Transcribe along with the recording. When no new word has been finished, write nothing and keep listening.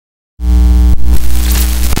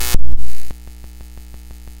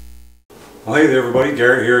Well, hey there everybody,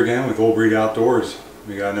 Garrett here again with Old Breed Outdoors.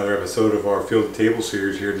 We got another episode of our Field to Table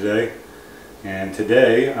series here today. And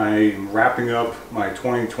today I'm wrapping up my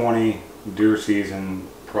 2020 deer season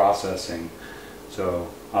processing. So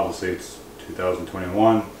obviously it's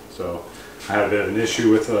 2021, so I had a bit of an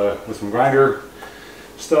issue with some grinder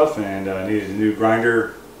stuff and needed a new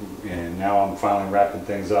grinder, and now I'm finally wrapping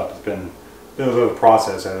things up. It's been a bit of a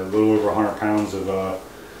process. I had a little over 100 pounds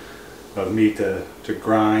of meat to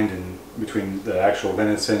grind, and between the actual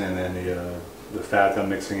venison and then the fat that I'm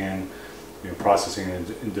mixing in, processing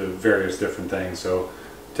it into various different things. So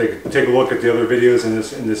take a look at the other videos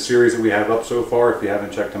in this series that we have up so far if you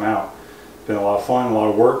haven't checked them out. It's been a lot of fun, a lot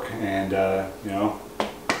of work, and the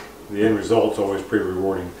end result's always pretty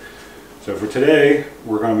rewarding. So for today,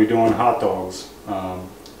 we're going to be doing hot dogs. I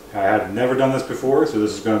have never done this before, so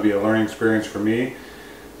this is going to be a learning experience for me,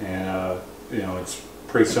 and it's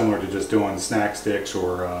pretty similar to just doing snack sticks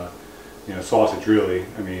or sausage, really.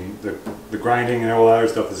 I mean, the grinding and all that other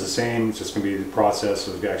stuff is the same. It's just going to be the process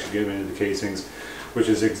of actually getting into the casings, which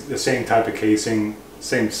is the same type of casing,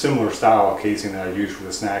 similar style casing that I use for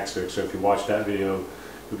the snack stick. So if you watch that video,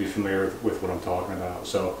 you'll be familiar with what I'm talking about.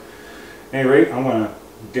 So at any rate, I'm going to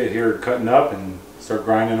get here cutting up and start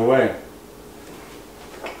grinding away.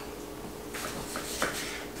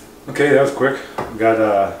 Okay, that was quick. We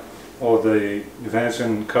got all of the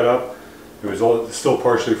venison cut up. It was still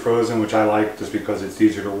partially frozen, which I like just because it's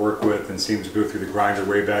easier to work with and seems to go through the grinder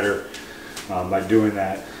way better by doing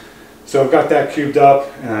that. So I've got that cubed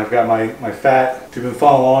up, and I've got my fat. If you've been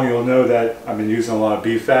following along, you'll know that I've been using a lot of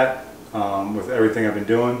beef fat with everything I've been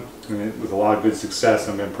doing, and with a lot of good success.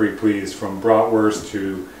 I've been pretty pleased, from bratwurst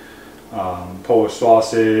to Polish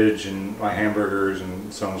sausage and my hamburgers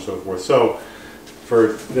and so on and so forth. So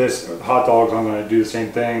for this hot dogs, I'm going to do the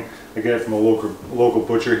same thing. I get it from a local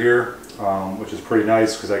butcher here, which is pretty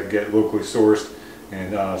nice because I can get locally sourced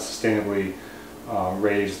and sustainably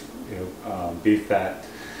raised beef fat,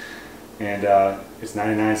 and it's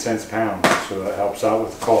 99 cents a pound, so that helps out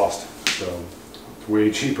with the cost. So it's way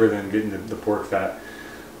cheaper than getting the pork fat.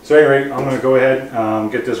 So anyway, I'm going to go ahead and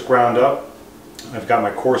get this ground up. I've got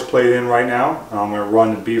my coarse plate in right now. I'm going to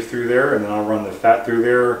run the beef through there, and then I'll run the fat through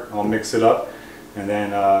there. I'll mix it up, and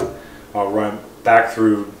then I'll run back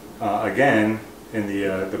through again in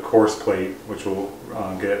the coarse plate, which will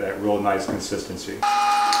get that real nice consistency.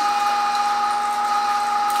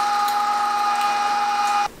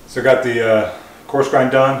 So I got the coarse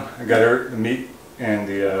grind done. I got the meat and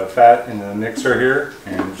the fat in the mixer here,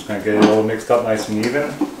 and I'm just going to get it all mixed up nice and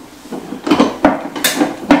even.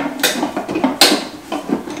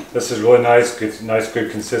 This is really nice. Gets nice,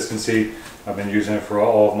 good consistency. I've been using it for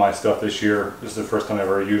all of my stuff this year. This is the first time I've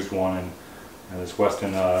ever used one, and this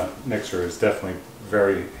Weston mixer is definitely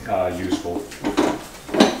very useful.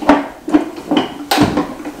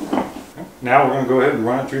 Now we're going to go ahead and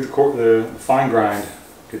run it through the fine grind.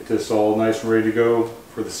 Get this all nice and ready to go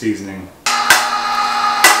for the seasoning.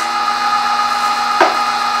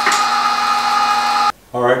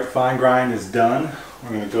 Alright, fine grind is done. We're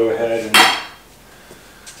going to go ahead and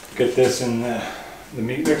get this in the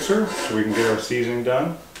meat mixer so we can get our seasoning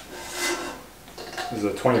done. This is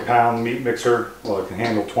a 20-pound meat mixer. Well, it can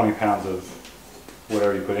handle 20 pounds of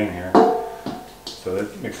whatever you put in here, so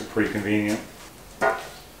that makes it pretty convenient.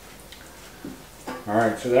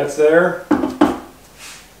 Alright, so that's there.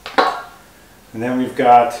 And then we've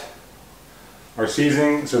got our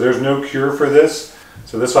seasoning. So there's no cure for this.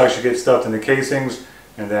 So this will actually get stuffed in the casings,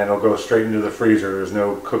 and then it'll go straight into the freezer. There's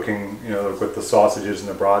no cooking, with the sausages and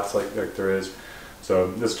the brats like there is. So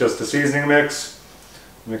this is just the seasoning mix.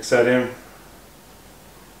 Mix that in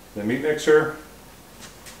the meat mixer.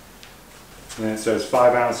 And then it says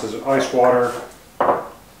 5 ounces of ice water.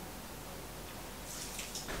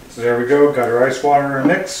 So there we go, got our ice water in a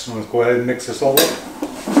mix. Let's go ahead and mix this all up.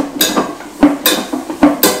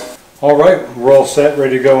 Alright, we're all set,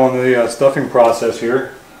 ready to go on the stuffing process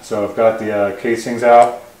here. So I've got the casings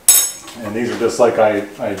out, and these are just like I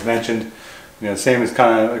mentioned, same as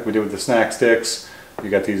kind of like we did with the snack sticks. You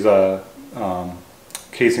got these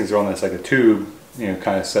casings are on this like a tube,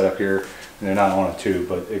 kind of set up here, and they're not on a tube,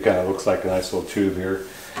 but it kind of looks like a nice little tube here.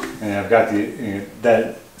 And I've got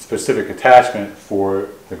that specific attachment for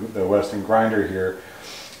the Weston grinder here.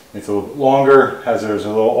 It's a little bit longer, there's a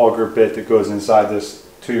little auger bit that goes inside this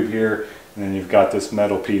tube here, and then you've got this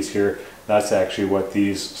metal piece here. That's actually what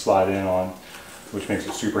these slide in on, which makes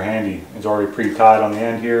it super handy. It's already pre-tied on the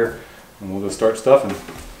end here, and we'll just start stuffing.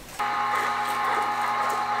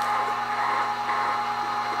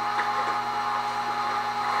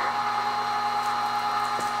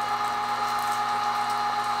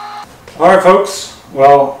 Alright folks,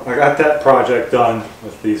 Well, I got that project done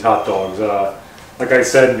with these hot dogs. Like I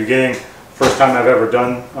said in the beginning, first time I've ever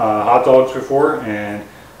done hot dogs before, and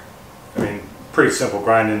I mean, pretty simple,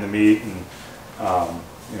 grinding the meat and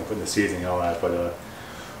you know, putting the seasoning and all that. But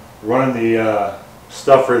running the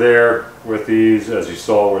stuffer there with these, as you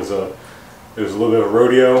saw, was it was a little bit of a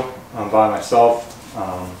rodeo by myself.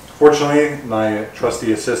 Fortunately, my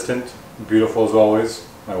trusty assistant, beautiful as always,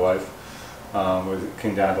 my wife,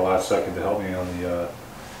 came down at the last second to help me on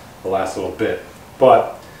the last little bit.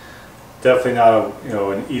 But definitely not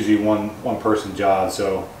an easy one person job.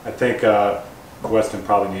 So I think Weston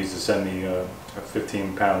probably needs to send me a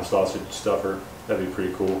 15-pound sausage stuffer. That'd be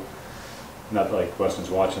pretty cool. Not like Weston's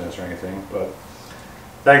watching this or anything, but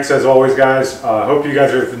thanks as always, guys. Hope you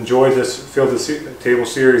guys have enjoyed this Field to Table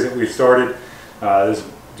series that we've started. This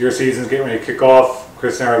deer season's getting ready to kick off.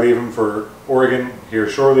 Chris and I are leaving for Oregon here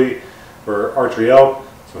shortly for archery elk.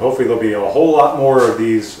 So hopefully there'll be a whole lot more of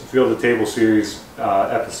these Field to Table series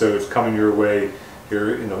episodes coming your way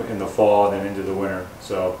here in the fall and then into the winter.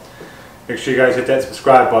 So make sure you guys hit that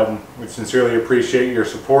subscribe button. We sincerely appreciate your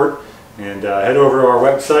support. And head over to our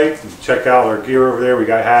website and check out our gear over there. We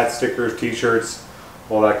got hats, stickers, t-shirts,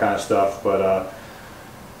 all that kind of stuff. But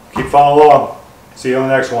keep following along. See you on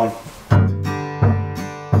the next one.